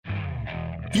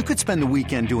You could spend the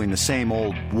weekend doing the same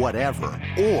old whatever,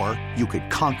 or you could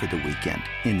conquer the weekend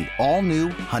in the all-new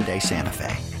Hyundai Santa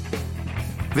Fe.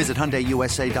 Visit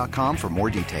HyundaiUSA.com for more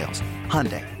details.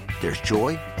 Hyundai, there's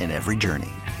joy in every journey.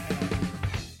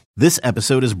 This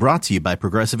episode is brought to you by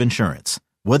Progressive Insurance.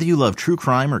 Whether you love true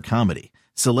crime or comedy,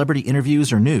 celebrity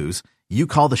interviews or news, you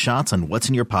call the shots on what's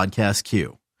in your podcast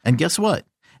queue. And guess what?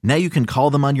 Now you can call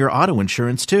them on your auto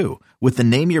insurance too with the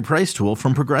Name Your Price tool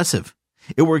from Progressive.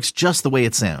 It works just the way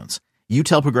it sounds. You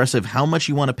tell Progressive how much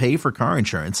you want to pay for car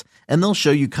insurance, and they'll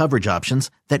show you coverage options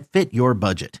that fit your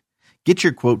budget. Get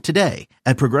your quote today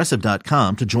at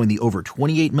Progressive.com to join the over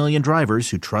 28 million drivers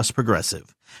who trust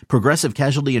Progressive. Progressive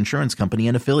Casualty Insurance Company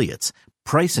and Affiliates.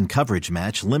 Price and coverage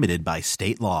match limited by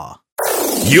state law.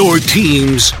 Your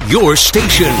teams, your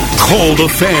station. Call the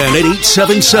Fan at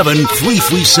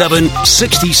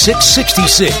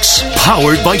 877-337-6666.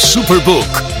 Powered by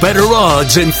Superbook. Better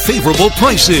odds and favorable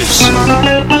prices.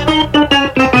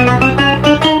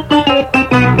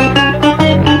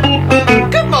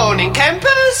 Good morning,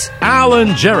 campers.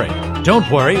 Alan Jerry. Don't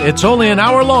worry, it's only an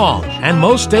hour long, and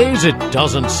most days it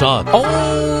doesn't suck.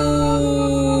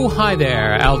 Oh, hi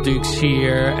there. Al Dukes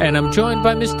here, and I'm joined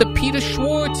by Mr. Peter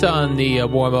Schwartz on the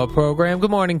warm-up program. Good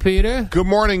morning, Peter. Good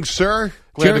morning, sir.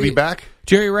 Glad to be back.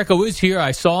 Jerry Recco is here.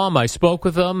 I saw him. I spoke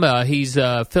with him. He's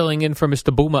filling in for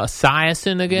Mr. Booma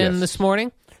Esiason again this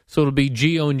morning. So it'll be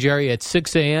Gio and Jerry at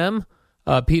 6 a.m.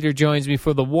 Peter joins me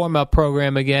for the warm-up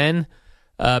program again.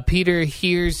 Peter,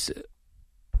 here's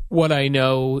what I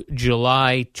know,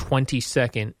 July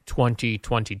 22nd,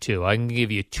 2022. I can give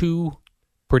you two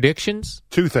predictions.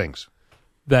 Two things.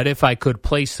 That if I could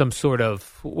place some sort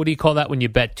of, what do you call that when you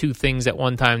bet two things at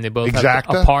one time? They both Exacta?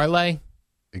 have a parlay?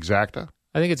 Exacta?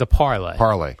 I think it's a parlay.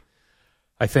 Parlay.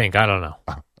 I think. I don't know.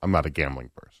 I'm not a gambling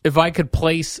person. If I could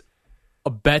place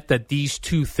a bet that these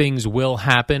two things will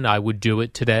happen, I would do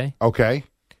it today. Okay.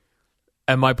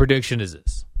 And my prediction is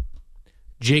this.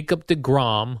 Jacob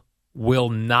deGrom will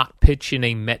not pitch in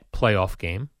a Met playoff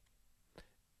game,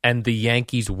 and the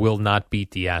Yankees will not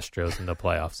beat the Astros in the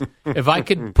playoffs. If I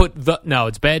could put no,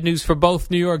 it's bad news for both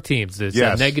New York teams. It's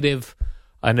a negative,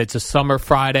 and it's a summer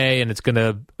Friday, and it's going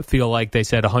to feel like they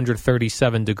said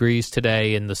 137 degrees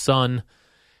today in the sun.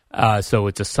 So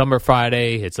it's a summer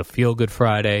Friday. It's a feel-good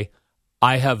Friday.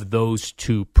 I have those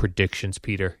two predictions,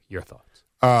 Peter. Your thoughts?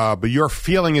 But your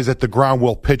feeling is that deGrom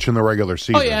will pitch in the regular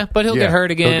season. Oh, yeah, but he'll get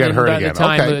hurt again. He'll get hurt by again. the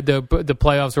time Okay. the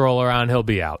playoffs roll around, he'll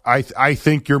be out. I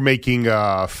think you're making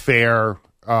fair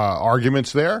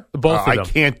arguments there. Both of them. I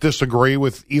can't disagree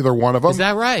with either one of them. Is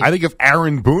that right? I think if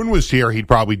Aaron Boone was here, he'd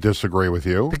probably disagree with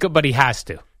you. But he has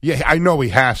to. Yeah, I know he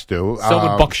has to. So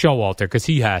would Buck Showalter, because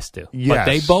he has to. Yes. But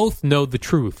they both know the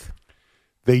truth.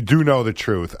 They do know the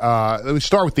truth. Let me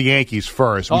start with the Yankees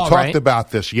first. We talked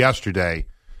about this yesterday,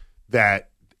 that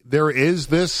there is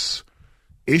this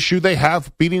issue they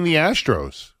have beating the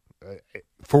Astros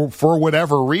for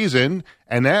whatever reason.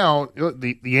 And now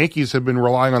the Yankees have been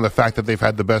relying on the fact that they've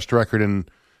had the best record in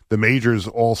the majors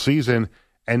all season.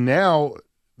 And now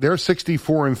they're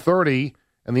 64-30,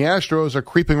 and the Astros are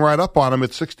creeping right up on them at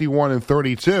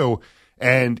 61-32.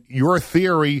 And your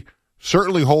theory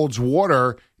certainly holds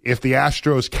water if the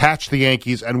Astros catch the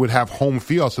Yankees and would have home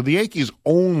field. So the Yankees'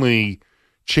 only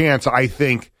chance, I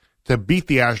think, to beat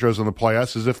the Astros in the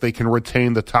playoffs is if they can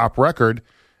retain the top record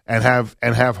and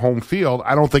have home field.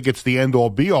 I don't think it's the end-all,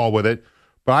 be-all with it,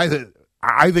 but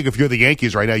I think if you're the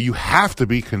Yankees right now, you have to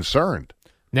be concerned.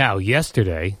 Now,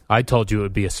 yesterday, I told you it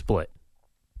would be a split,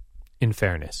 in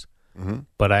fairness. Mm-hmm.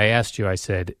 But I asked you, I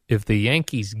said, if the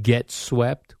Yankees get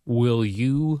swept, will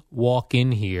you walk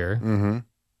in here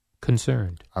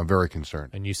concerned? I'm very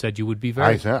concerned. And you said you would be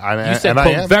very. You said, quote,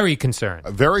 I am very concerned.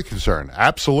 Very concerned.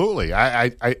 Absolutely.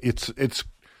 It's.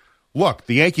 Look,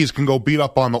 the Yankees can go beat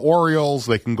up on the Orioles.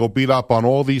 They can go beat up on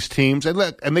all these teams,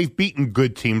 and they've beaten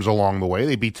good teams along the way.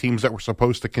 They beat teams that were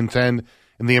supposed to contend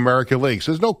in the American League.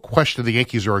 So there's no question the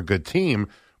Yankees are a good team.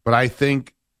 But I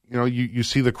think you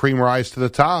see the cream rise to the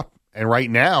top, and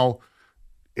right now,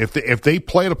 if they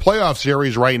play the playoff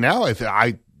series right now,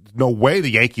 no way the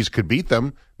Yankees could beat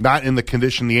them. Not in the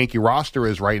condition the Yankee roster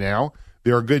is right now.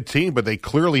 They're a good team, but they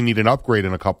clearly need an upgrade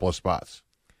in a couple of spots.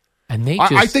 And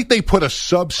I think they put a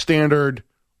substandard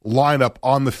lineup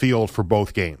on the field for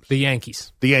both games. The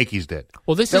Yankees. The Yankees did.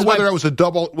 Well, this now, is whether it was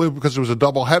because it was a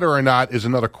doubleheader or not is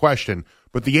another question.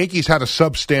 But the Yankees had a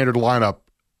substandard lineup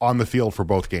on the field for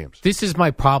both games. This is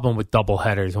my problem with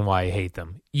doubleheaders and why I hate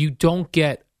them. You don't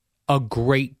get a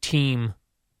great team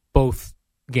both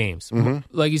games.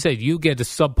 Mm-hmm. Like you said, you get a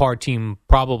subpar team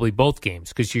probably both games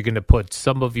because you're going to put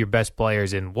some of your best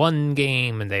players in one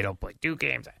game and they don't play two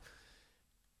games.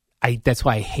 That's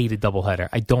why I hate a doubleheader.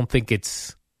 I don't think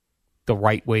it's the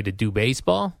right way to do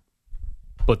baseball,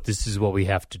 but this is what we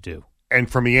have to do. And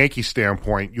from a Yankee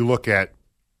standpoint, you look at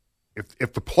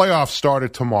if the playoffs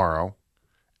started tomorrow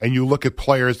and you look at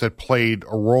players that played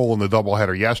a role in the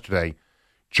doubleheader yesterday,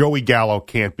 Joey Gallo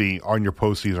can't be on your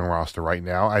postseason roster right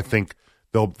now. I think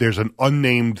there's an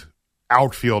unnamed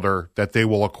outfielder that they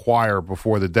will acquire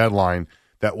before the deadline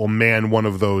that will man one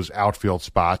of those outfield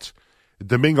spots.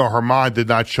 Domingo Germán did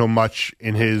not show much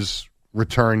in his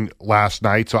return last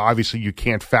night, so obviously you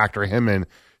can't factor him in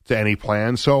to any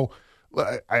plan. So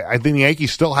I think the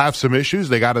Yankees still have some issues.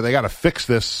 They got to fix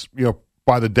this,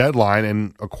 by the deadline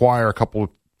and acquire a couple of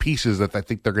pieces that I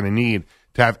think they're going to need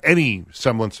to have any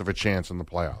semblance of a chance in the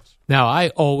playoffs. Now, I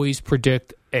always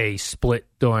predict a split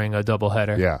during a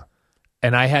doubleheader. Yeah.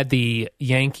 And I had the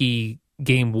Yankee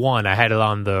game 1. I had it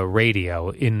on the radio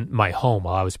in my home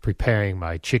while I was preparing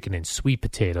my chicken and sweet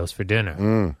potatoes for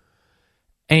dinner.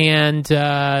 And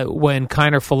when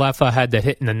Kiner Falefa had that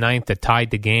hit in the 9th that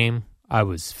tied the game, I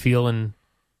was feeling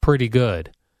pretty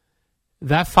good.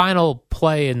 That final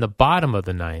play in the bottom of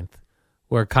the 9th,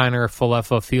 where Kiner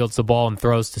Falefa fields the ball and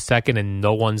throws to second and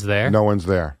no one's there. No one's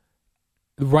there.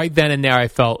 Right then and there, I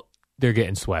felt they're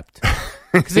getting swept.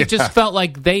 Because it just felt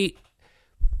like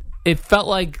it felt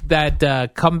like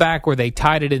that comeback where they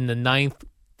tied it in the 9th,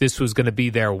 this was going to be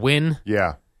their win.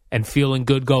 Yeah. And feeling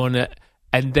good going to,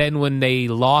 and then when they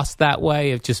lost that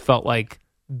way, it just felt like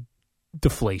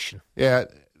deflation. Yeah.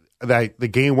 The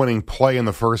game-winning play in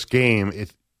the first game,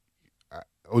 I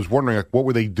was wondering, what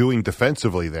were they doing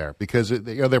defensively there? Because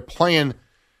they're playing.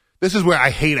 This is where I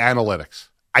hate analytics.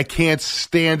 I can't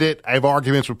stand it. I have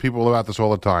arguments with people about this all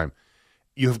the time.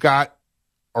 You've got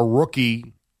a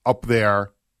rookie up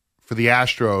there for the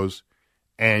Astros,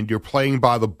 and you're playing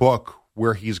by the book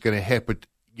where he's going to hit, but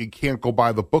you can't go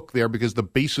by the book there because the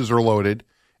bases are loaded,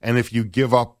 and if you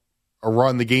give up a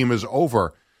run, the game is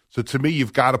over. So to me,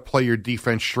 you've got to play your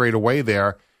defense straight away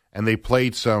there, and they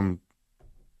played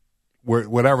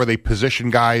they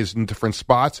positioned guys in different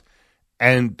spots,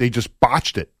 and they just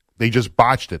botched it.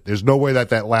 There's no way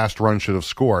that last run should have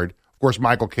scored. Of course,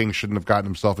 Michael King shouldn't have gotten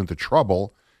himself into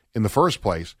trouble in the first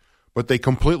place, but they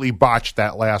completely botched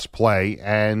that last play,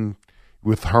 and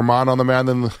with Germán on the mound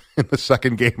in the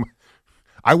second game,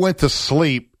 I went to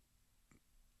sleep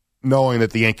knowing that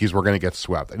the Yankees were going to get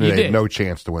swept. And they had no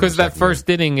chance to win. Because that first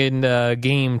inning in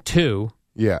game 2.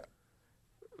 Yeah.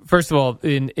 First of all,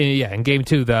 in game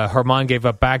 2, the Germán gave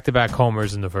up back-to-back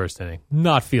homers in the first inning.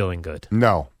 Not feeling good.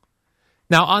 No.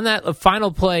 Now, on that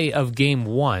final play of game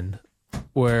 1,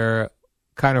 where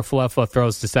Kiner Falefa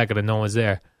throws to second and no one's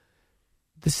there,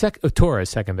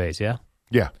 Torres second base, yeah?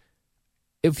 Yeah.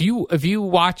 If you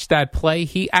watch that play,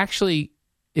 he actually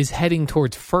is heading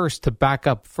towards first to back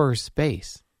up first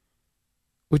base,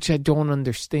 which I don't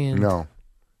understand. No.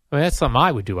 I mean, that's something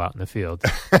I would do out in the field.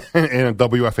 In a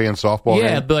WFA and softball game?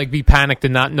 Yeah, but be panicked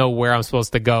and not know where I'm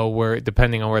supposed to go,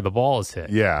 depending on where the ball is hit.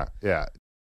 Yeah.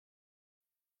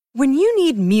 When you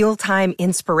need mealtime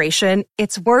inspiration,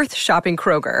 it's worth shopping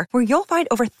Kroger, where you'll find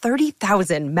over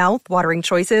 30,000 mouth-watering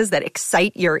choices that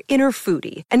excite your inner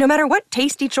foodie. And no matter what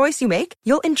tasty choice you make,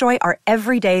 you'll enjoy our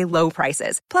everyday low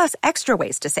prices, plus extra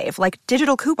ways to save, like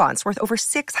digital coupons worth over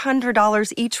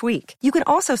 $600 each week. You can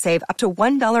also save up to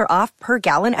 $1 off per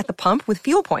gallon at the pump with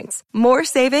fuel points. More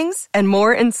savings and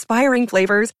more inspiring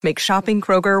flavors make shopping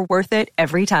Kroger worth it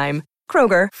every time.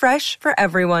 Kroger, fresh for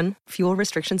everyone. Fuel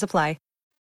restrictions apply.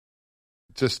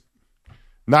 Just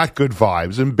not good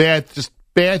vibes, and bad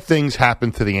things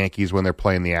happen to the Yankees when they're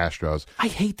playing the Astros. I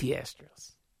hate the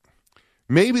Astros.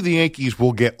 Maybe the Yankees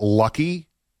will get lucky,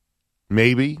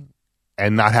 and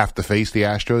not have to face the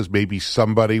Astros. Maybe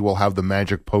somebody will have the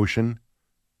magic potion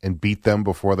and beat them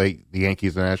before the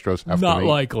Yankees and Astros have to meet. Not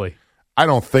likely. I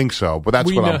don't think so, but that's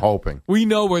what I'm hoping. We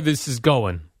know where this is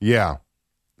going. Yeah.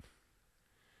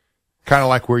 Kind of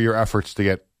like where your efforts to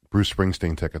get Bruce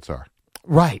Springsteen tickets are.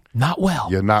 Right. Not well.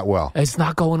 Yeah, not well. It's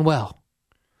not going well.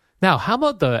 Now, how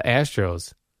about the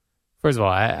Astros? First of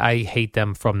all, I hate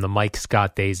them from the Mike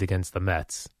Scott days against the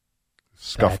Mets.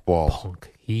 Scuff balls.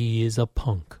 Punk. He is a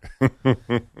punk.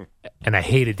 And I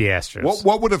hated the Astros.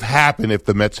 What would have happened if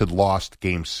the Mets had lost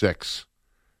Game 6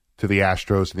 to the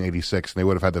Astros in '86, and they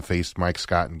would have had to face Mike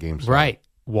Scott in Game 7? Right.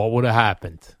 What would have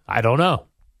happened? I don't know.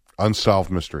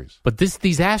 Unsolved mysteries. But these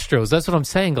Astros, that's what I'm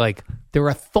saying. Like, they're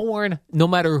a thorn no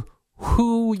matter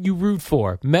who you root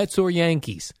for, Mets or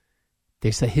Yankees.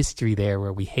 There's a history there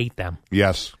where we hate them.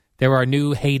 Yes. They're our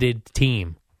new hated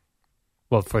team.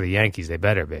 Well, for the Yankees, they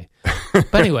better be.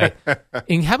 But anyway,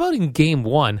 how about in game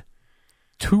 1,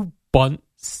 two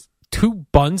bunts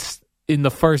in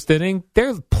the first inning,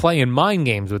 they're playing mind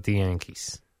games with the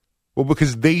Yankees. Well,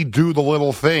 because they do the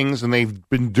little things, and they've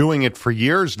been doing it for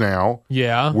years now.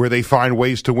 Yeah. Where they find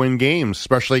ways to win games,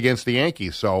 especially against the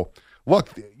Yankees. So, look,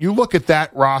 you look at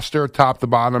that roster top to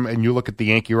bottom, and you look at the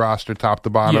Yankee roster top to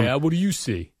bottom. Yeah, what do you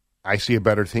see? I see a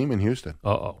better team in Houston.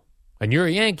 Uh-oh. And you're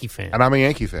a Yankee fan. And I'm a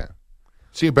Yankee fan.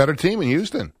 See a better team in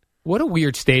Houston. What a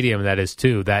weird stadium that is,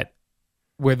 too,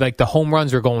 where like the home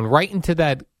runs are going right into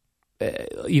that,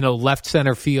 left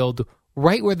center field,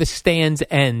 right where the stands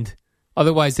end.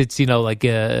 Otherwise, it's, like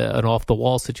an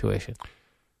off-the-wall situation.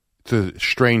 It's a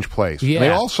strange place.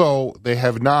 Yeah. They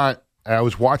have not, I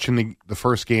was watching the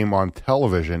first game on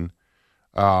television.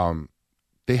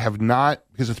 They have not,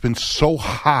 because it's been so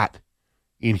hot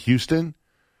in Houston,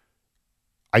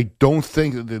 I don't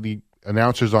think that the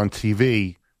announcers on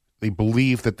TV, they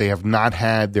believe that they have not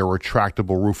had their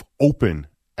retractable roof open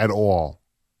at all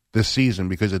this season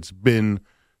because it's been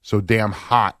so damn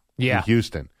hot in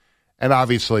Houston. And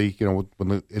obviously,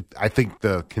 I think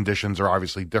the conditions are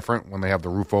obviously different when they have the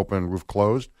roof open, roof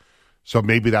closed. So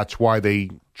maybe that's why they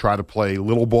try to play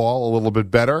little ball a little bit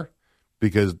better,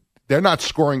 because they're not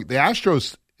scoring. The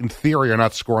Astros, in theory, are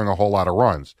not scoring a whole lot of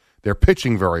runs. They're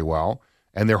pitching very well,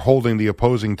 and they're holding the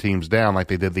opposing teams down like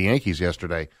they did the Yankees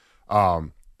yesterday.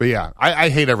 But yeah, I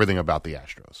hate everything about the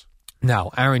Astros. Now,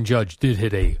 Aaron Judge did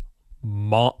hit a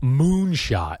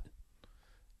moonshot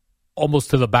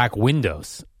almost to the back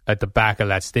windows at the back of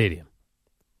that stadium.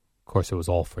 Of course, it was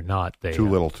all for naught. Too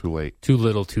little, too late. Too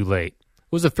little, too late.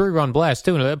 It was a 3-run blast,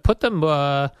 too. And it put them,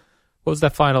 what was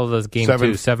that final of the game,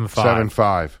 7-5?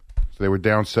 7-5. So they were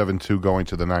down 7-2 going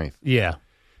to the ninth. Yeah.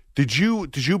 Did you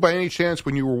by any chance,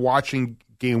 when you were watching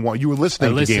Game 1, you were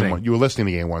listening to Game 1. You were listening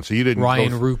to Game 1, so you didn't.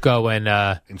 Ryan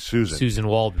Rucco and Susan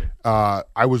Waldman.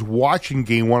 I was watching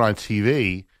Game 1 on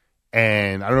TV,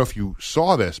 and I don't know if you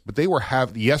saw this, but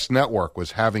the Yes Network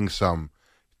was having some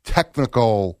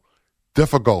technical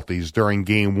difficulties during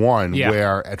Game 1,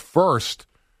 where at first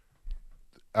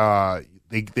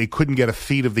they couldn't get a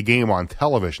feed of the game on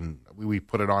television. We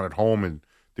put it on at home, and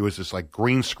there was this like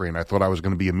green screen. I thought I was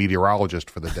going to be a meteorologist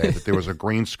for the day, but there was a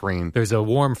green screen. There's a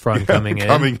warm front coming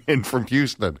in from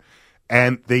Houston,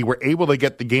 and they were able to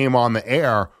get the game on the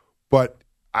air. But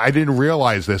I didn't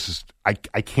realize this. I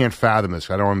can't fathom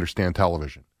this. I don't understand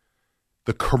television.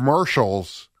 The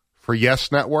commercials for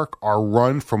Yes Network are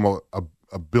run from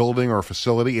a building or a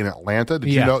facility in Atlanta. Did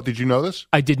you know this?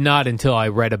 I did not until I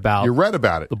read about. You read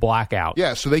about it. The blackout.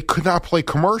 Yeah, so they could not play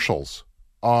commercials,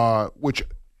 which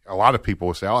a lot of people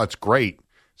would say, "Oh, that's great."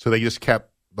 So they just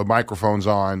kept the microphones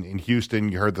on in Houston.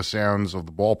 You heard the sounds of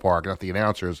the ballpark, not the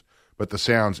announcers, but the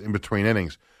sounds in between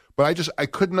innings. But I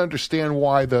couldn't understand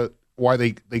why they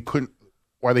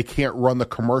can't run the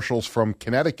commercials from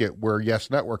Connecticut, where Yes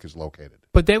Network is located.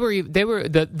 But they were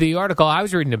the article I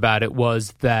was reading about it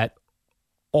was that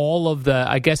all of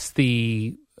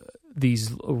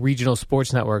these regional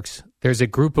sports networks, there's a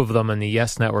group of them, and the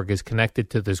Yes Network is connected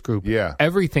to this group. Yeah.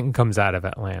 Everything comes out of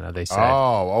Atlanta, they said.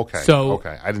 Oh, okay.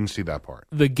 Okay. I didn't see that part.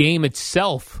 The game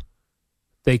itself,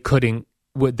 they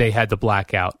had the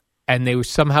blackout, and they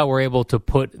somehow were able to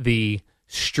put the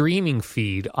streaming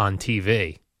feed on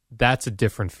TV. That's a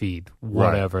different feed,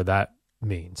 whatever that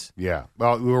means. Yeah.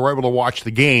 Well, we were able to watch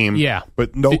the game,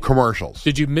 but no commercials.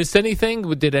 Did you miss anything?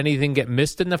 Did anything get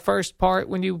missed in the first part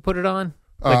when you put it on?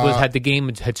 Had the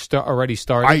game already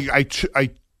started? I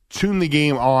tuned the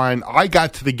game on. I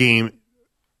got to the game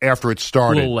after it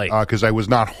started. A little late. Because I was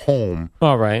not home.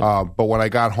 All right. But when I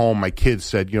got home, my kids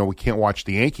said, we can't watch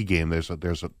the Yankee game. There's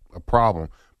a problem.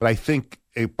 But I think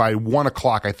by 1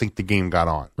 o'clock, I think the game got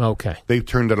on. Okay. They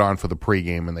turned it on for the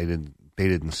pregame, and they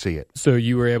didn't see it. So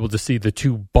you were able to see the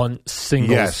two bunt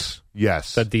singles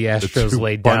yes, that the Astros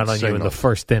laid down on you in the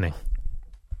first inning.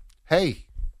 Hey,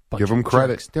 give them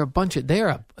credit. Jerks. They're a bunch of they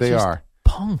are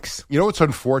punks. You know what's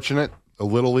unfortunate? The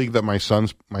Little League that my son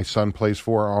plays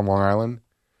for on Long Island,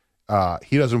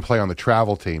 he doesn't play on the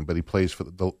travel team, but he plays for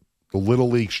the Little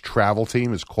League's travel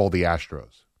team is called the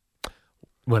Astros.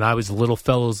 When I was Little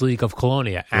Fellows League of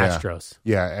Colonia, Astros.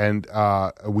 Yeah, and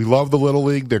we love the Little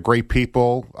League. They're great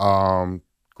people,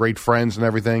 great friends and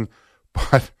everything.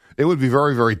 But it would be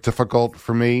very, very difficult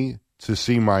for me to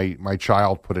see my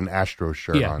child put an Astros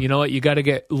shirt on. Yeah, you know what? You got to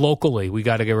get locally. We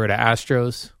got to get rid of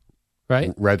Astros,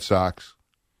 right? Red Sox.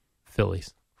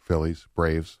 Phillies.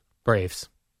 Braves.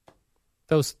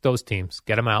 Those teams.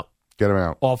 Get them out. You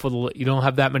don't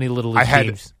have that many Little League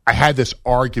teams. I had this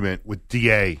argument with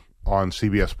DA on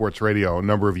CBS Sports Radio a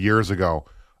number of years ago.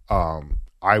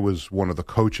 I was one of the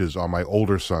coaches on my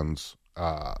older son's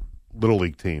Little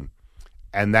League team.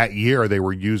 And that year they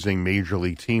were using major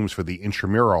league teams for the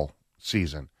intramural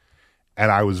season.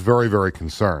 And I was very, very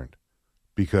concerned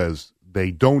because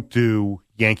they don't do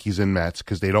Yankees and Mets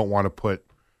because they don't want to put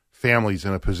families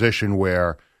in a position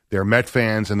where they're Met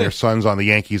fans and their sons on the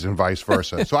Yankees and vice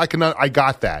versa. So I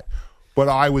got that. But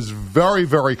I was very,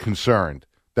 very concerned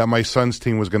that my son's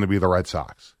team was going to be the Red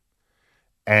Sox.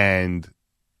 And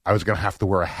I was going to have to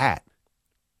wear a hat.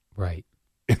 Right.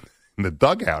 In the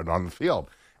dugout on the field.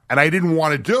 And I didn't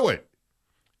want to do it.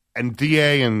 And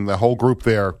DA and the whole group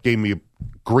there gave me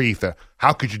grief.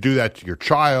 How could you do that to your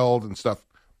child and stuff?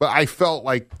 But I felt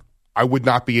like I would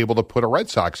not be able to put a Red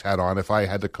Sox hat on if I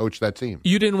had to coach that team.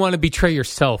 You didn't want to betray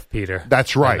yourself, Peter.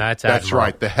 That's right. That's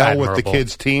right. The hell with the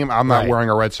kids' team. I'm not wearing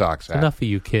a Red Sox hat. Enough of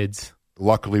you kids.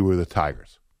 Luckily, we were the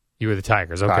Tigers. You were the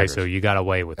Tigers. Okay, so you got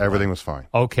away with it. Everything was fine.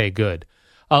 Okay, good.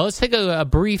 Let's take a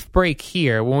brief break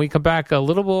here. When we come back, a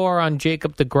little more on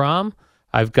Jacob deGrom.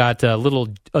 I've got a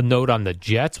note on the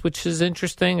Jets, which is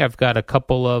interesting. I've got a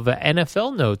couple of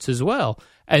NFL notes as well.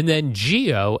 And then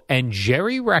Gio and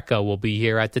Jerry Recca will be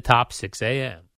here at the top, 6 a.m.